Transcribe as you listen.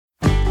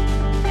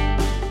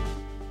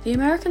The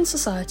American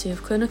Society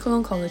of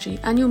Clinical Oncology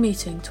Annual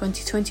Meeting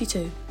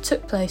 2022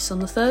 took place on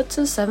the 3rd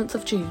to the 7th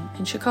of June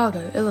in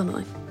Chicago,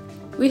 Illinois.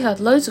 We heard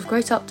loads of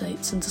great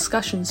updates and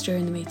discussions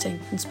during the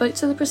meeting and spoke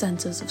to the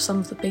presenters of some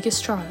of the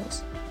biggest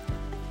trials.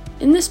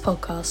 In this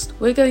podcast,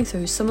 we're going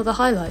through some of the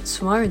highlights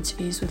from our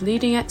interviews with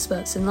leading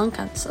experts in lung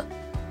cancer.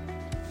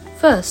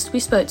 First,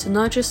 we spoke to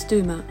Narjis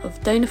Duma of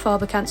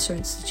Dana-Farber Cancer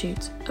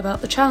Institute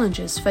about the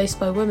challenges faced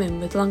by women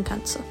with lung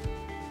cancer.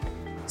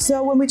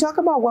 So when we talk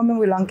about women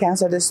with lung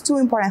cancer, there's two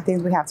important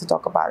things we have to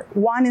talk about.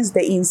 One is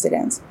the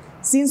incidence.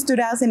 Since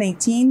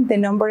 2018, the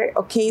number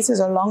of cases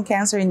of lung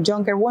cancer in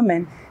younger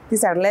women,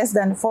 these are less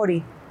than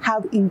 40,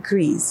 have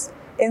increased.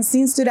 And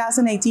since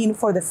 2018,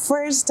 for the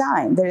first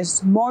time, there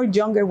is more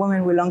younger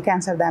women with lung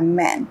cancer than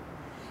men.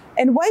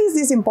 And why is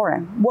this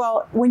important?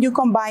 Well, when you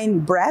combine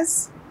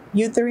breast,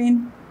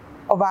 uterine,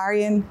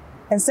 ovarian,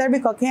 and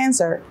cervical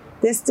cancer,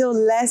 there's still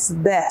less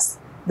deaths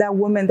than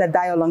women that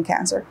die of lung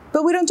cancer.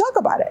 But we don't talk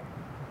about it.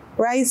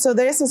 Right? So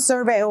there is a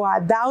survey of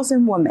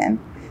 1,000 women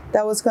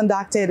that was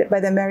conducted by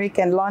the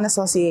American Lung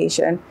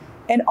Association,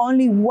 and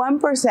only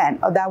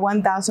 1% of that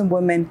 1,000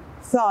 women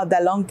thought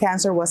that lung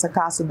cancer was a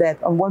cause of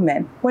death on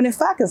women, when in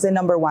fact it's the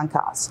number one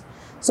cause.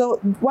 So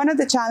one of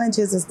the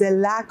challenges is the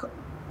lack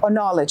of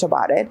knowledge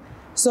about it.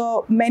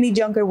 So many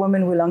younger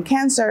women with lung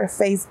cancer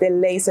face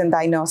delays in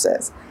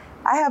diagnosis.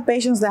 I have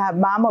patients that have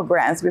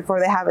mammograms before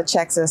they have a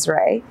chest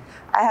X-ray.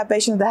 I have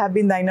patients that have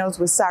been diagnosed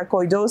with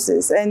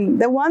sarcoidosis.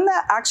 And the one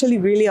that actually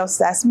really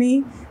obsessed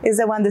me is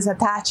the one that's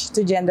attached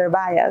to gender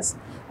bias.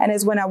 And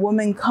it's when a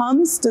woman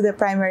comes to the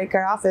primary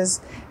care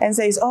office and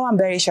says, oh, I'm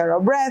very short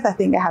of breath. I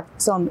think I have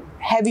some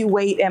heavy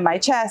weight in my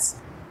chest.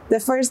 The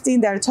first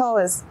thing they're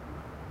told is,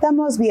 that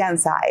must be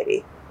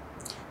anxiety.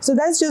 So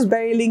that's just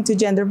very linked to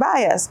gender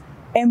bias.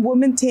 And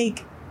women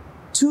take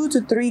 2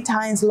 to 3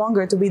 times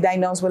longer to be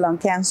diagnosed with lung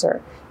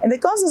cancer. And the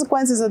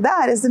consequences of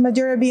that is the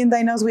majority being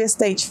diagnosed with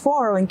stage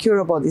 4 or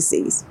incurable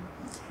disease.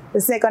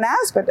 The second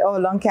aspect of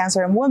lung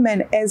cancer in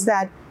women is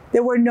that they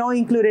were not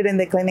included in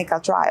the clinical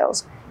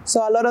trials.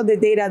 So a lot of the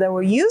data that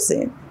we're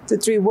using to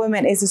treat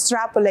women is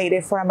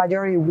extrapolated for a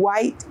majority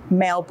white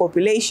male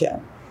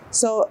population.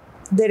 So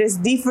there is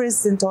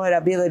difference in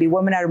tolerability.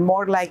 Women are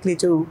more likely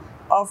to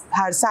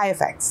have side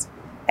effects.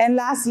 And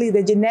lastly,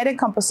 the genetic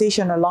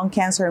composition of lung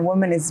cancer in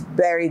women is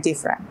very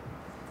different.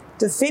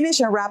 To finish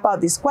and wrap up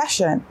this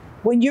question,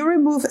 when you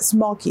remove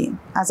smoking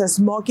as a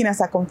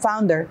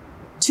confounder,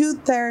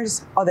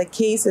 2/3 of the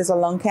cases of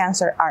lung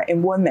cancer are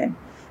in women.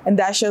 And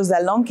that shows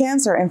that lung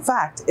cancer, in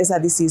fact, is a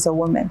disease of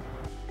women.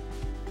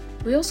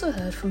 We also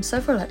heard from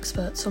several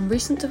experts on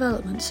recent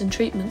developments in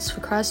treatments for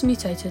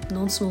KRAS-mutated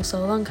non-small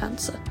cell lung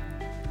cancer.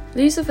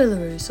 Lisa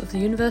Villaroos of the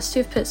University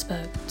of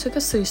Pittsburgh took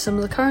us through some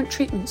of the current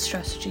treatment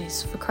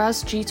strategies for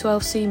KRAS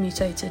G12C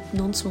mutated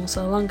non-small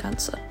cell lung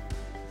cancer.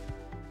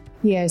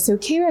 Yeah, so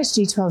KRAS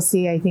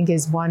G12C, I think,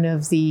 is one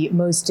of the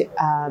most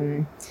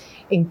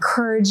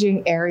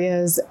encouraging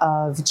areas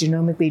of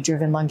genomically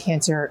driven lung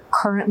cancer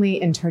currently,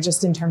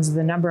 just in terms of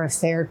the number of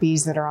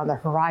therapies that are on the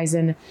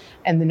horizon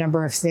and the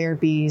number of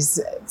therapies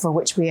for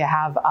which we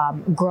have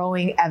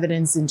growing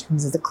evidence in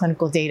terms of the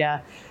clinical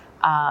data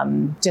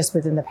just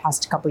within the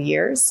past couple of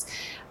years.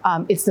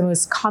 It's the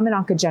most common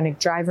oncogenic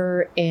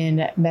driver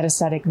in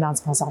metastatic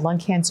non-small cell lung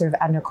cancer of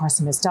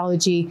adenocarcinoma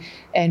histology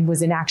and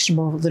was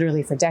inactionable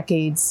literally for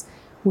decades.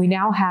 We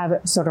now have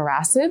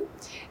sotorasib,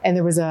 and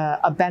there was a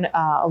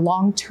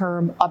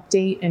long-term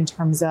update in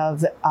terms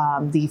of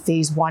the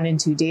phase 1 and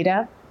 2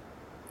 data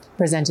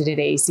presented at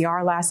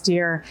AACR last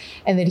year.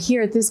 And then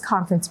here at this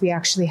conference, we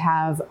actually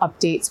have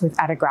updates with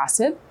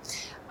adagrasib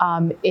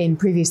in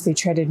previously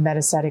treated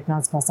metastatic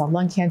non-small cell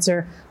lung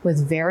cancer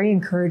with very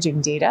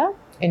encouraging data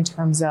in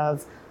terms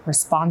of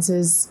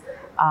responses.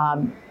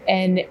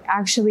 And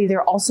actually,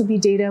 there'll also be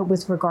data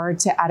with regard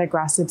to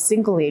adagrasib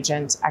single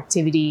agent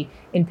activity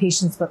in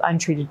patients with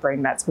untreated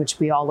brain mets, which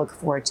we all look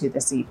forward to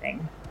this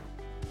evening.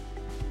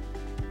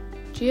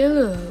 Gia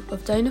Luo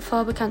of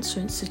Dana-Farber Cancer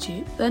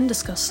Institute then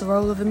discussed the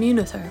role of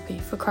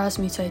immunotherapy for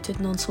KRAS-mutated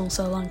non-small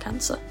cell lung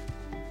cancer.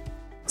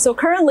 So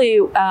currently,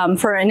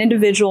 for an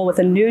individual with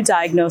a new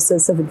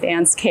diagnosis of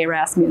advanced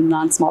KRAS mutant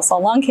non-small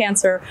cell lung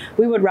cancer,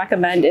 we would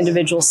recommend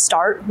individuals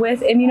start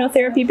with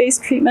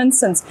immunotherapy-based treatments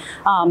since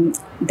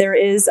there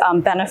is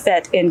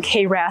benefit in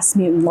KRAS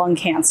mutant lung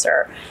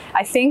cancer.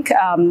 I think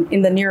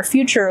in the near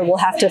future, we'll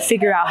have to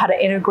figure out how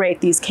to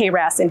integrate these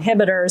KRAS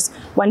inhibitors.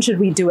 When should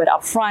we do it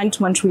up front?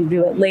 When should we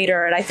do it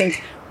later? And I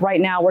think right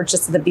now we're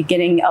just at the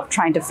beginning of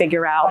trying to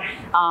figure out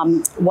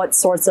what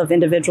sorts of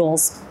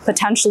individuals,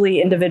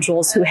 potentially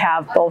individuals who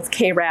have both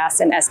KRAS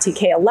and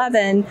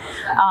STK11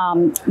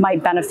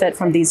 might benefit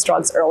from these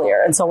drugs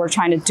earlier. And so we're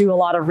trying to do a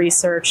lot of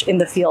research in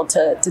the field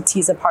to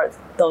tease apart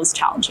those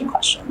challenging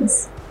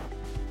questions.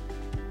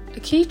 A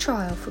key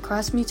trial for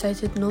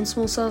KRAS-mutated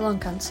non-small cell lung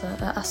cancer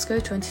at ASCO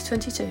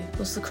 2022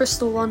 was the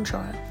KRYSTAL-1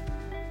 trial.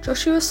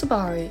 Joshua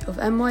Sabari of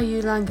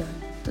NYU Langone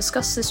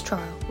discussed this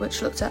trial,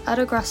 which looked at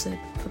adagrasib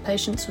for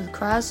patients with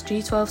KRAS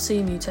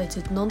G12C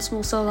mutated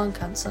non-small cell lung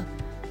cancer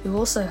who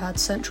also had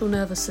central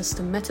nervous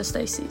system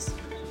metastases.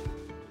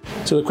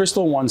 So the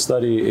Crystal-1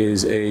 study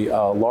is a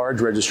large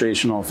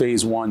registrational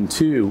phase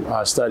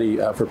 1/2 study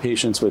for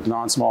patients with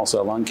non-small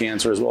cell lung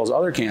cancer, as well as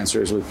other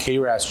cancers with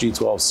KRAS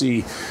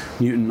G12C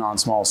mutant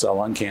non-small cell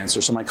lung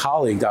cancer. So my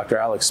colleague, Dr.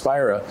 Alex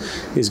Spira,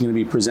 is going to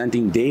be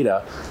presenting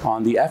data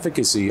on the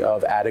efficacy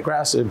of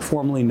adagrasib,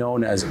 formerly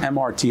known as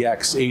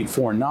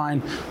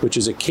MRTX849, which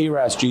is a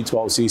KRAS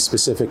G12C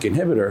specific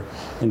inhibitor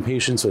in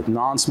patients with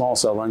non-small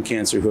cell lung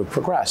cancer who have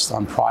progressed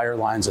on prior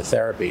lines of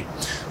therapy.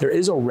 There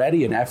is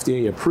already an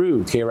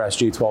FDA-approved KRAS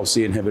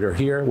G12C inhibitor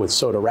here with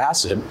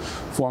sotorasib,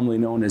 formerly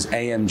known as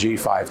AMG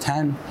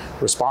 510.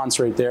 Response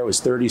rate there was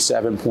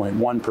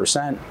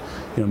 37.1%.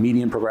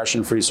 Median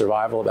progression-free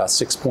survival about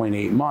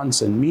 6.8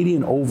 months, and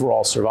median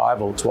overall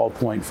survival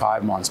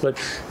 12.5 months. But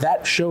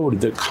that showed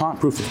the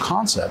proof of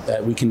concept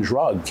that we can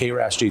drug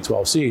KRAS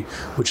G12C,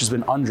 which has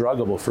been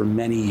undruggable for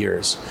many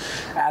years.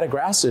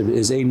 Adagrasib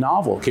is a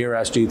novel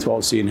KRAS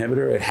G12C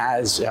inhibitor. It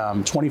has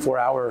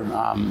 24-hour,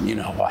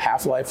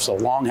 half-life, so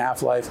long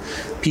half-life,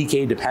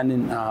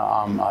 PK-dependent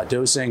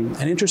dosing,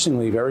 and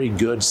interestingly, very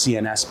good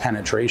CNS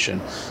penetration.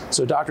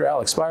 So Dr.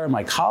 Alex Spira,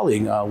 my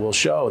colleague, will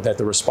show that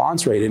the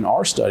response rate in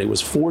our study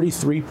was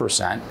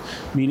 43%,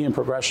 median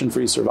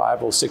progression-free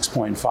survival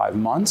 6.5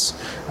 months,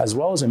 as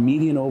well as a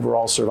median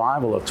overall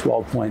survival of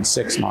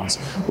 12.6 months.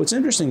 What's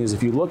interesting is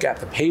if you look at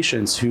the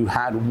patients who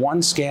had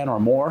one scan or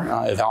more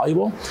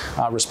evaluable,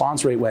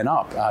 response rate went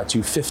up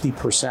to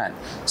 50%.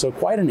 So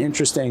quite an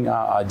interesting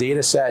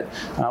data set.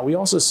 We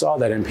also saw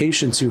that in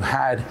patients who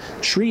had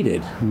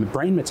treated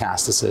brain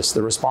metastasis,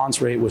 the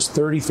response rate was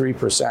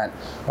 33%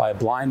 by a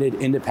blinded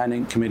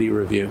independent committee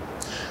review.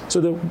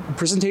 So the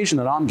presentation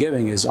that I'm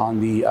giving is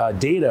on the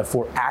data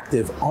for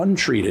active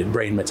untreated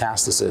brain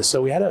metastasis.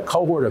 So we had a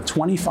cohort of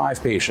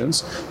 25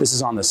 patients. This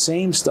is on the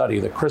same study,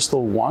 the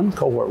Crystal-1,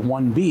 cohort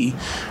 1B,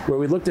 where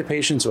we looked at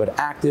patients who had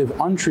active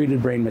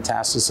untreated brain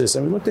metastasis,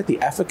 and we looked at the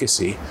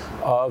efficacy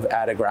of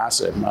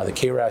adagrasib, the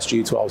KRAS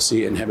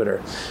G12C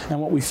inhibitor.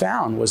 And what we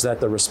found was that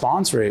the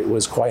response rate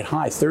was quite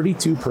high,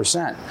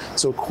 32%,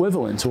 so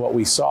equivalent to what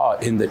we saw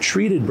in the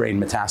treated brain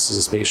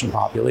metastasis patient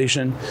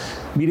population,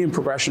 median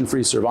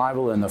progression-free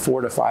survival in the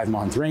 4 to 5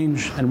 month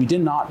range, and we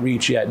did not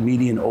reach yet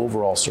median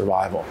overall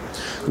survival.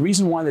 The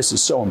reason why this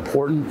is so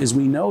important is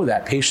we know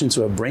that patients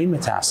who have brain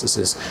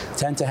metastasis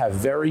tend to have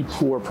very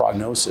poor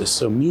prognosis.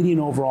 So median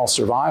overall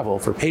survival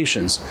for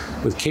patients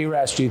with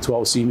KRAS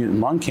G12C mutant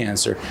lung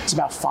cancer is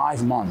about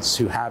 5 months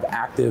who have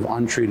active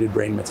untreated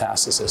brain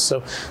metastasis.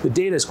 So the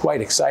data is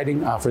quite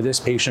exciting for this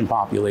patient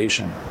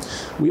population.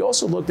 We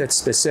also looked at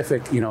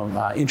specific,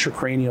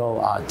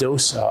 intracranial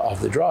dose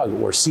of the drug,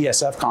 or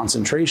CSF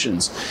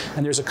concentrations,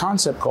 and there's a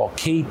concept called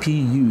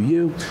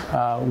KPUU,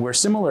 where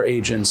similar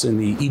agents in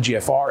the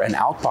EGFR and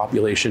ALK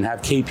population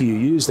have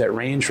KPUUs that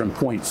range from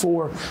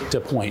 0.4 to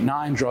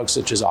 0.9, drugs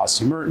such as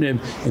osimertinib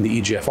in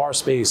the EGFR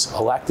space,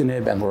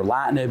 alectinib and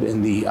lorlatinib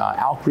in the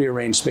ALK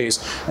rearranged space,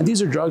 and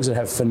these are drugs that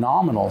have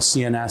phenomenal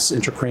CNS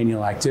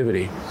intracranial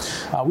activity.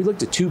 We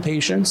looked at 2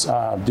 patients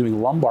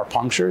doing lumbar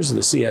punctures of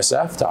the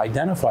CSF to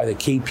identify the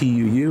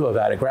KPUU of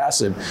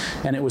adagrasib,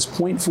 and it was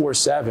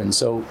 0.47,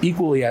 so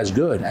equally as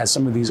good as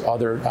some of these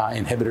other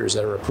inhibitors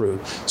that are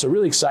approved. So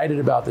really excited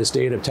about this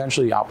data,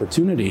 potentially the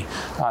opportunity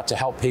to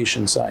help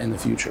patients in the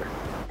future.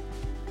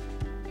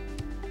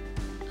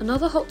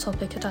 Another hot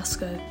topic at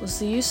ASCO was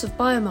the use of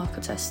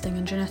biomarker testing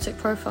and genetic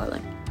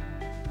profiling.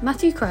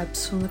 Matthew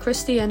Krebs from the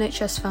Christie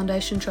NHS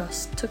Foundation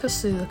Trust took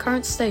us through the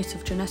current state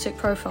of genetic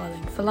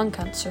profiling for lung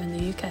cancer in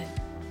the UK.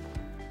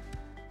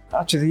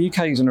 Actually, the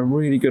UK is in a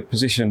really good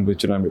position with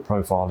genomic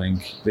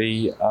profiling.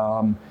 The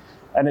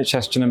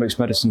NHS Genomics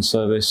Medicine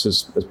Service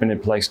has been in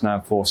place now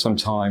for some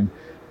time,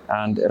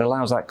 and it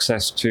allows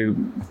access to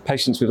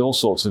patients with all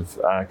sorts of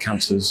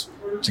cancers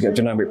to get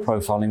genomic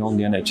profiling on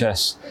the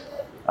NHS.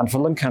 And for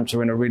lung cancer,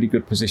 we're in a really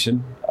good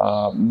position.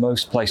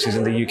 Most places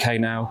in the UK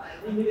now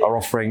are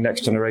offering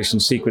next generation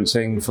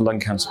sequencing for lung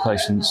cancer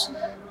patients,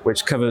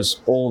 which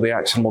covers all the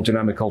actionable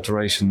genomic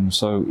alterations,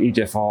 so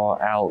EGFR,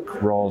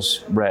 ALK,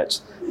 ROS, RET,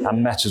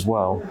 and MET as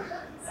well.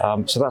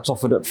 So that's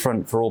offered up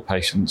front for all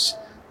patients.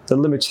 The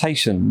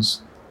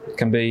limitations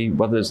can be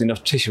whether there's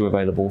enough tissue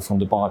available from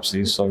the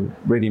biopsies, so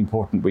really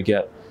important we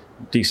get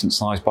decent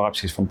sized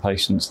biopsies from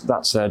patients.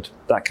 That said,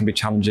 that can be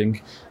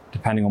challenging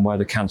depending on where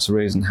the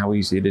cancer is and how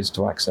easy it is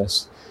to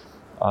access.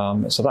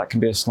 So that can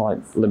be a slight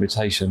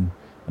limitation.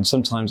 And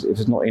sometimes if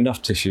there's not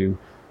enough tissue,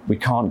 we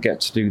can't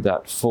get to do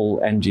that full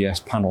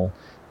NGS panel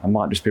and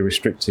might just be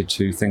restricted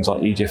to things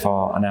like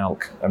EGFR and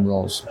ALK and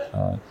ROS.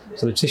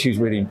 So the tissue is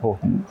really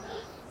important.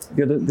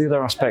 The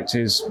other aspect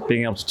is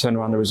being able to turn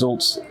around the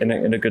results in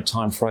a good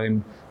time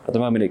frame. At the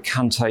moment, it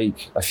can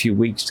take a few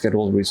weeks to get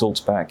all the results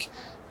back.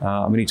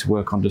 We need to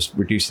work on just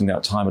reducing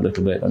that time a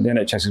little bit. And the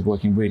NHS is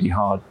working really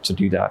hard to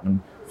do that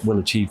and will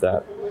achieve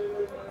that.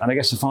 And I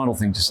guess the final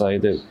thing to say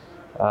that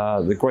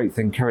the great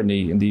thing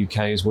currently in the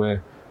UK is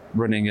we're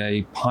running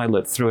a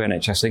pilot through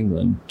NHS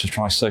England to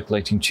try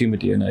circulating tumour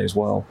DNA as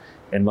well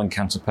in lung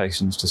cancer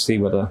patients to see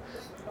whether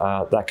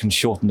that can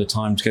shorten the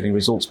time to getting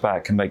results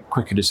back and make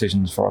quicker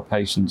decisions for our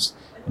patients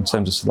in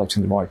terms of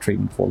selecting the right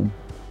treatment for them.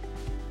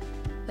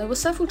 There were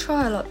several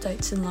trial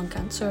updates in lung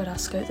cancer at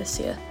ASCO this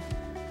year.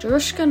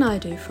 Jarushka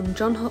Naidu from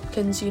Johns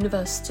Hopkins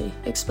University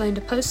explained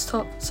a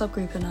post-hoc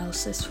subgroup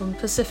analysis from the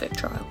Pacific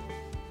trial.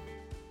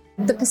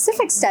 The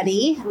Pacific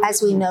study,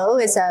 as we know,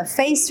 is a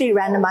phase 3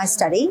 randomized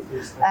study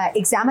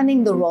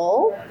examining the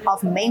role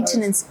of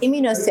maintenance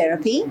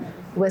immunotherapy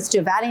with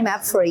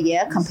durvalumab for a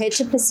year compared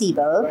to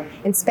placebo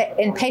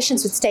in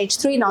patients with stage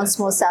 3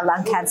 non-small cell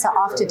lung cancer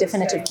after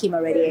definitive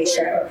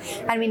chemoradiation.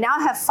 And we now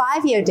have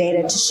 5-year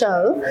data to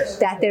show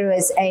that there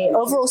is an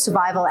overall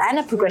survival and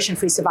a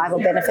progression-free survival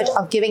benefit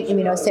of giving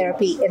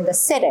immunotherapy in this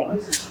setting.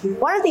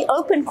 One of the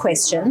open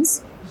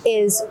questions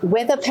is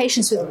whether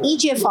patients with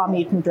EGFR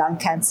mutant lung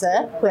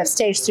cancer who have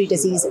stage 3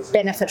 disease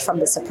benefit from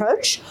this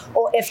approach,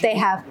 or if they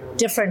have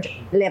different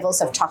levels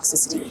of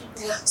toxicity.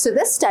 So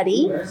this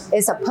study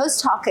is a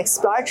post-hoc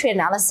exploratory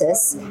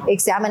analysis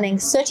examining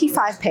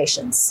 35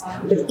 patients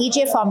with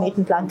EGFR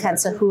mutant lung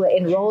cancer who were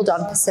enrolled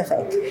on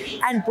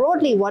Pacific. And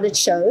broadly what it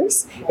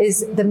shows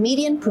is the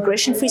median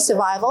progression-free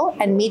survival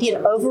and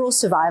median overall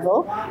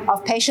survival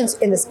of patients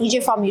in this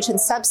EGFR mutant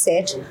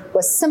subset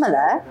was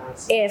similar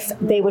if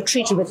they were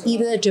treated with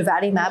either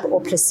durvalumab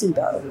or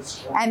placebo.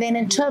 And then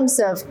in terms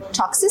of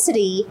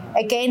toxicity,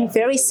 again,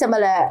 very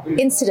similar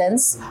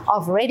incidence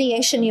of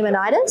radiation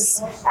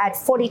pneumonitis at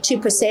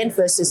 42%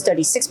 versus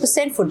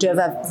 36% for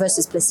durva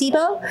versus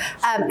placebo,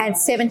 and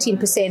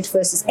 17%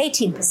 versus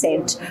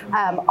 18%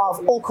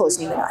 of all-cause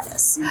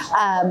pneumonitis.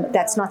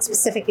 That's not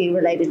specifically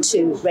related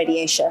to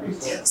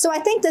radiation. So I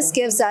think this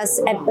gives us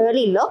an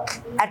early look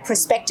at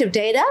prospective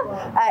data.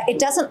 It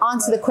doesn't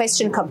answer the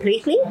question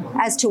completely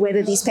as to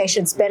whether these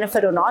patients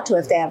benefit or not, or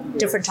if they have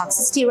different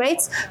toxicity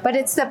rates, but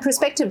it's the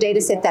prospective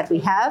data set that we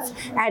have,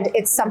 and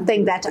it's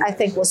something that I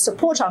think will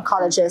support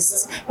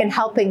oncologists in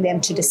helping them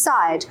to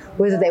decide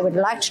whether they would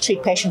like to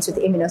treat patients with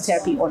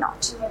immunotherapy or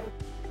not.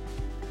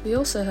 We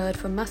also heard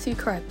from Matthew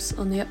Krebs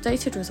on the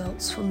updated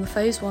results from the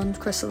phase 1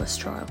 Chrysalis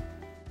trial.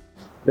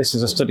 This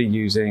is a study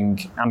using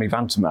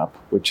amivantamab,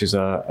 which is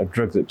a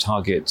drug that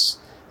targets,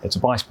 it's a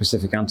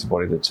bispecific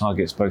antibody that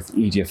targets both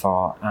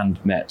EGFR and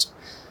MET.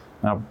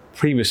 Now,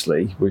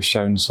 previously, we've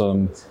shown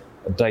some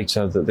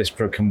data that this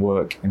drug can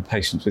work in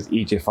patients with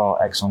EGFR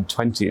exon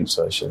 20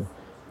 insertion,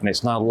 and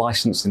it's now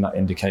licensed in that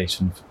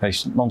indication for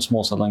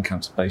non-small cell lung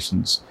cancer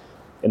patients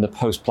in the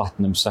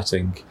post-platinum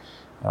setting.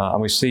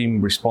 And we've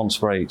seen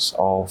response rates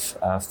of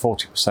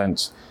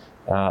 40%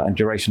 and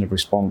duration of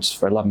response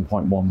for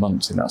 11.1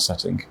 months in that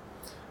setting.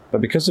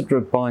 But because the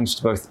drug binds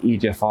to both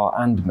EGFR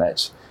and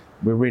MET,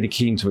 we're really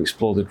keen to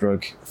explore the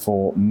drug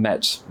for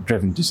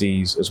MET-driven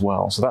disease as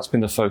well. So that's been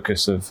the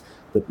focus of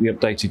the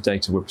updated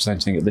data we're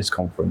presenting at this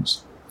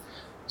conference.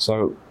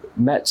 So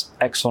MET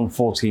exon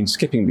 14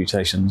 skipping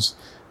mutations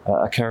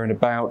occur in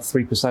about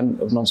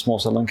 3% of non-small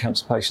cell lung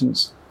cancer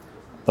patients.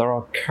 There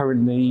are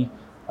currently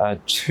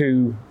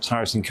 2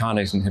 tyrosine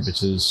kinase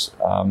inhibitors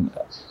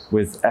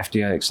with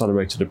FDA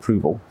accelerated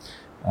approval.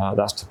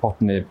 That's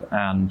tepotinib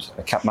and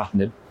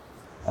capmatinib.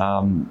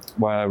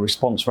 Where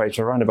response rates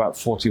are around about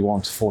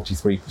 41 to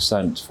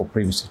 43% for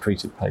previously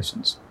treated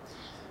patients.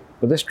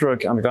 But this drug,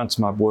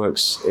 amivantamab,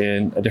 works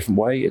in a different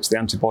way. It's the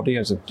antibody,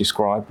 as I've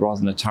described, rather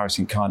than a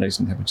tyrosine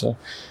kinase inhibitor.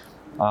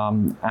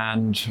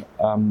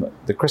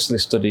 The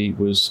Chrysalis study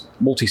was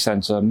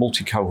multi-center,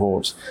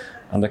 multi-cohort,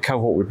 and the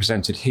cohort we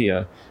presented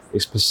here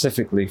is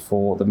specifically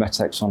for the MET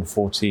exon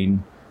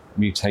 14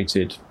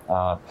 mutated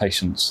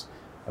patients,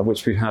 of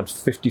which we've had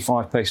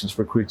 55 patients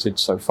recruited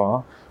so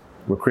far.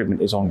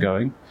 Recruitment is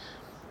ongoing.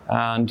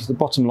 And the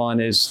bottom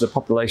line is the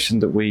population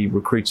that we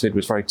recruited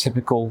was very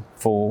typical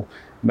for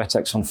MET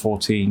exon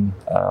 14,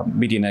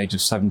 median age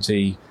of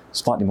 70,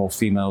 slightly more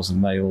females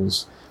than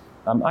males.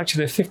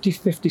 Actually a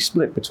 50-50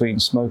 split between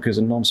smokers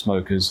and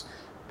non-smokers.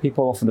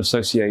 People often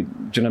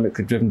associate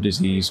genomically driven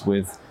disease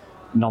with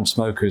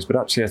non-smokers, but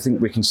actually I think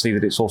we can see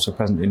that it's also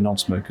present in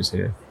non-smokers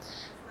here.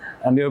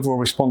 And the overall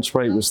response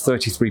rate was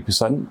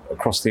 33%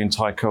 across the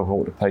entire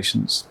cohort of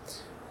patients.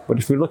 But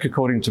if we look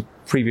according to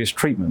previous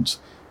treatment,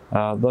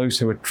 those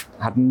who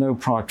had no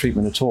prior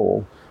treatment at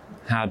all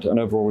had an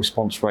overall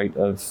response rate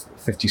of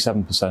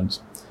 57%.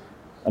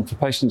 And for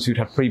patients who'd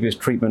had previous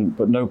treatment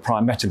but no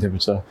prior MET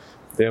inhibitor,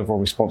 the overall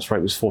response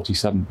rate was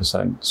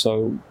 47%.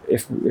 So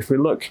if we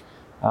look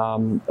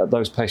at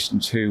those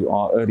patients who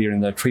are earlier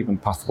in their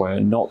treatment pathway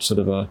and not sort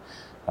of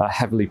a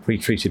heavily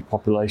pre-treated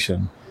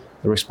population,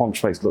 the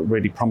response rates look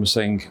really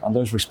promising, and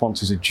those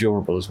responses are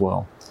durable as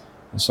well.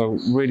 And so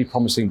really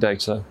promising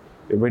data.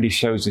 It really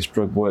shows this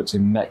drug works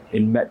in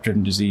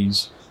MET-driven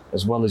disease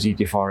as well as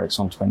EGFR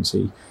exon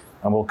 20,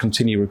 and we'll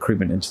continue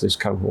recruitment into this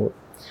cohort.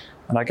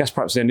 And I guess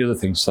perhaps the only other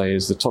thing to say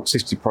is the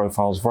toxicity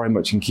profile is very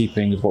much in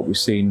keeping with what we've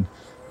seen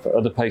for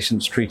other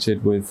patients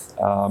treated with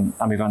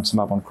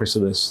amivantamab on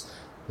Chrysalis.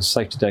 There's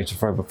safety data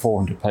for over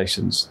 400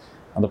 patients,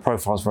 and the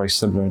profile is very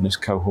similar in this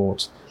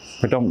cohort,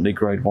 predominantly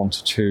grade 1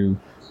 to 2,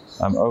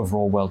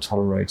 overall well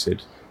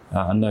tolerated,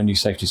 and no new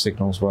safety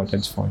signals were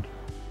identified.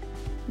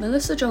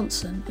 Melissa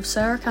Johnson of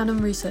Sarah Cannon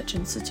Research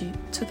Institute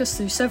took us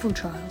through several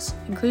trials,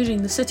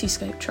 including the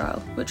Cityscape trial,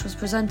 which was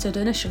presented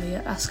initially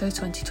at ASCO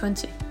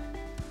 2020.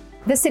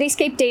 The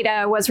CITYscape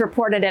data was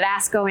reported at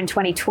ASCO in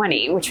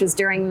 2020, which was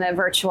during the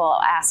virtual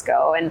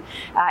ASCO. And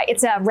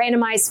it's a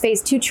randomized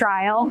phase 2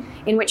 trial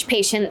in which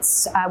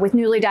patients with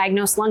newly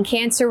diagnosed lung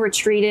cancer were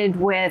treated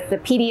with the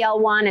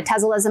PD-L1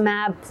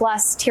 atezolizumab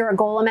plus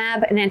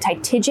tiragolumab, an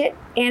anti-TIGIT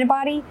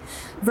antibody,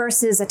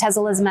 versus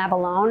atezolizumab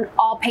alone.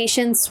 All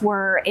patients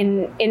were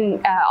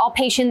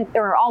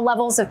all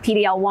levels of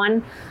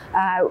PD-L1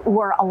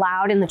 were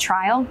allowed in the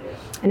trial.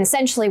 And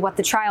essentially what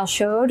the trial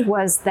showed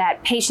was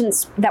that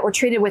patients that were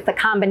treated with the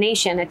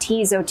combination,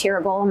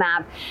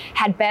 atezo-tiragolumab,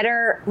 had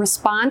better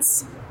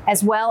response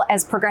as well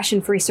as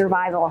progression-free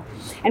survival.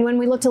 And when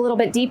we looked a little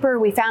bit deeper,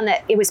 we found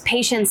that it was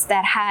patients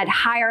that had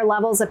higher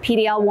levels of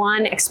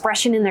PD-L1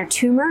 expression in their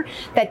tumor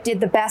that did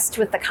the best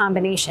with the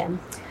combination.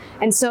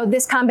 And so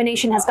this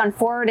combination has gone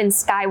forward in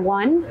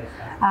SKY-1,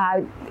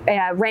 a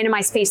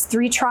randomized phase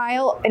 3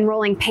 trial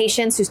enrolling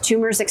patients whose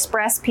tumors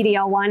express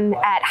PD-L1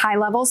 at high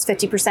levels,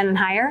 50% and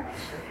higher.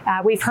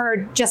 We've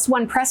heard just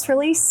one press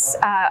release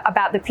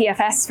about the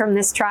PFS from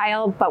this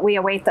trial, but we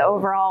await the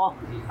overall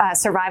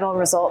survival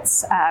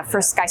results for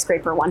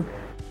Skyscraper-1.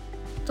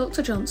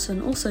 Dr.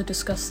 Johnson also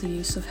discussed the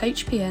use of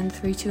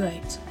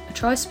HPN328, a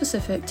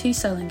tri-specific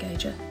T-cell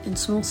engager in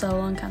small cell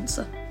lung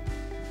cancer.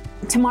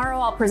 Tomorrow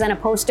I'll present a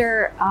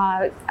poster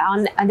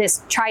on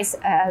this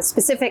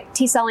tri-specific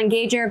T-cell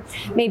engager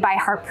made by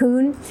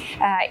Harpoon.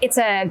 It's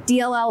a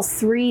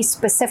DLL3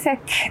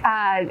 specific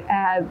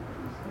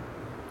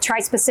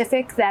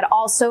tri-specific that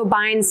also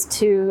binds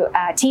to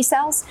T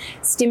cells,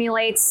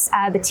 stimulates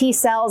the T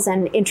cells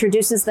and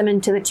introduces them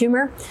into the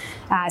tumor.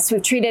 So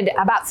we've treated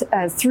about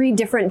 3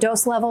 different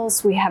dose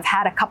levels. We have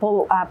had a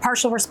couple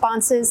partial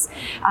responses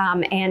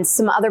and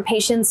some other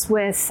patients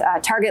with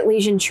target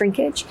lesion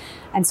shrinkage.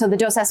 And so the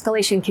dose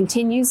escalation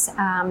continues.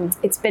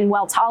 It's been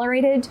well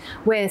tolerated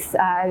with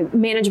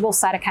manageable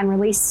cytokine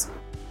release.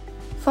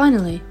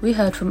 Finally, we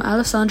heard from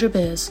Alessandra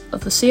Beers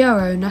of the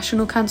CRO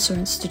National Cancer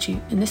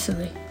Institute in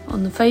Italy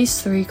on the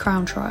Phase 3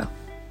 CROWN trial.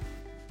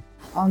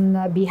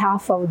 On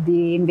behalf of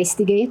the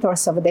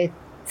investigators of the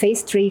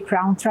Phase 3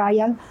 CROWN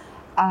trial,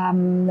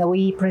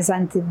 I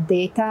presented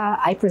the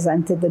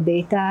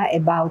data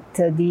about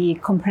the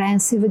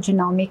comprehensive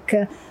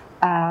genomic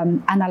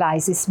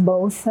analysis,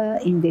 both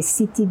in the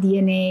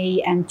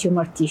ctDNA and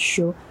tumor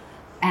tissue.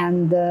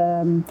 And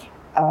the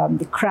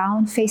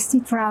CROWN Phase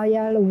 3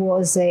 trial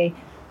was a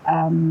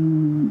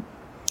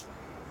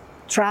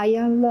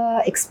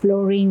trial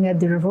exploring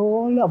the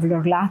role of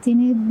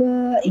lorlatinib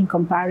in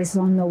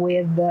comparison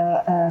with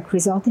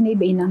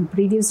crizotinib in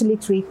previously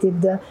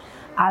treated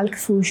ALK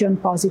fusion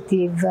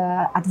positive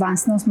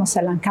advanced non-small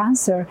cell lung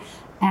cancer,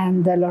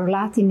 and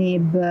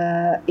lorlatinib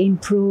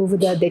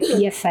improved the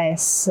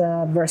PFS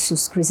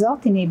versus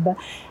crizotinib.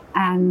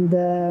 And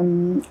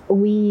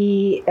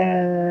we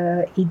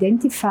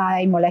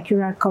identify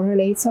molecular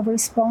correlates of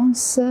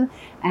response,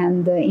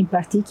 and in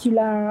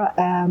particular,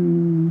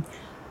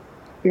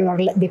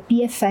 the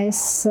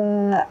PFS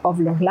of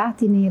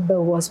lorlatinib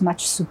was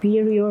much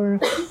superior,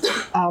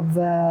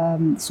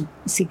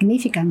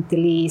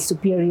 significantly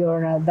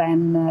superior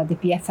than the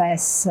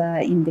PFS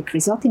in the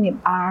crizotinib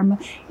arm,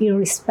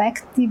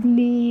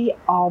 irrespectively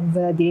of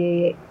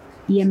the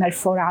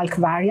EML4 ALK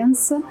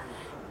variants.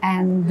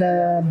 And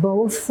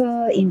both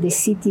in the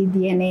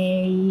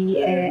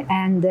ctDNA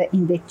and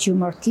in the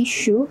tumor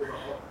tissue,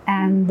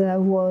 and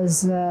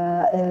was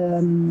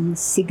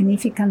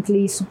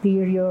significantly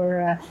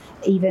superior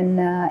even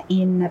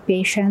in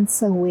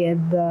patients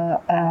with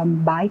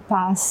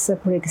bypass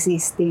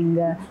pre-existing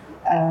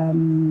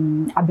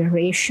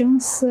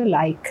aberrations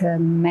like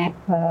MAP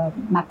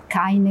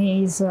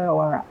kinase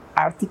or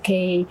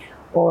RTK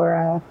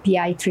or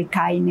PI3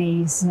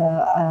 kinase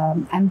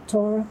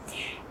mTOR.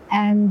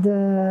 And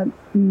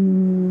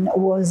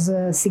was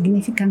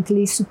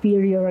significantly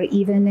superior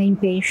even in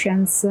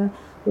patients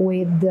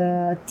with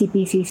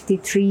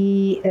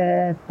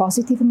TP53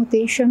 positive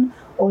mutation,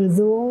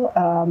 although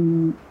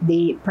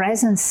the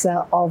presence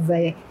of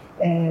a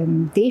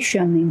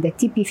mutation in the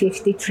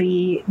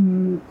TP53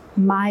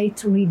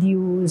 might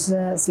reduce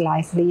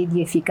slightly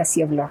the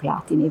efficacy of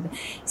lorlatinib.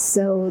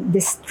 So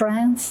the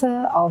strength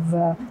of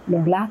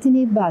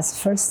lorlatinib as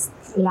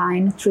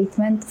first-line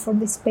treatment for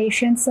these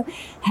patients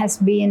has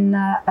been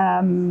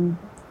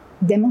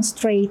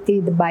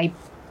demonstrated by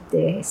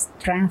the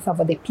strength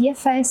of the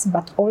PFS,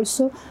 but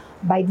also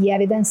by the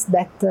evidence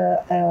that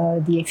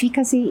the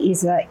efficacy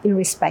is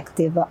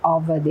irrespective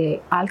of the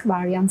ALK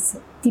variants,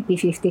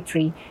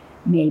 TP53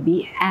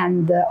 maybe,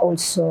 and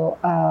also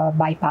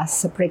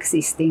bypass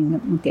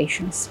pre-existing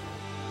mutations.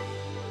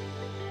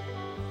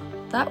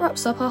 That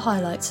wraps up our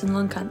highlights in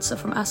lung cancer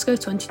from ASCO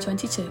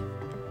 2022.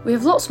 We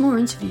have lots more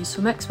interviews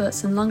from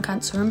experts in lung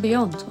cancer and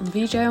beyond on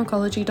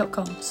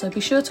vjoncology.com, so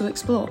be sure to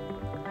explore.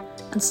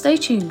 And stay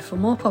tuned for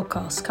more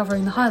podcasts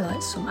covering the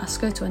highlights from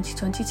ASCO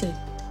 2022.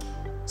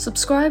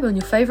 Subscribe on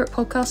your favourite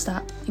podcast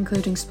app,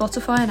 including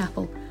Spotify and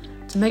Apple,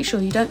 to make sure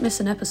you don't miss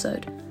an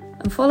episode,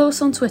 and follow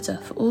us on Twitter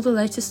for all the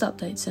latest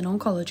updates in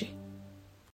oncology.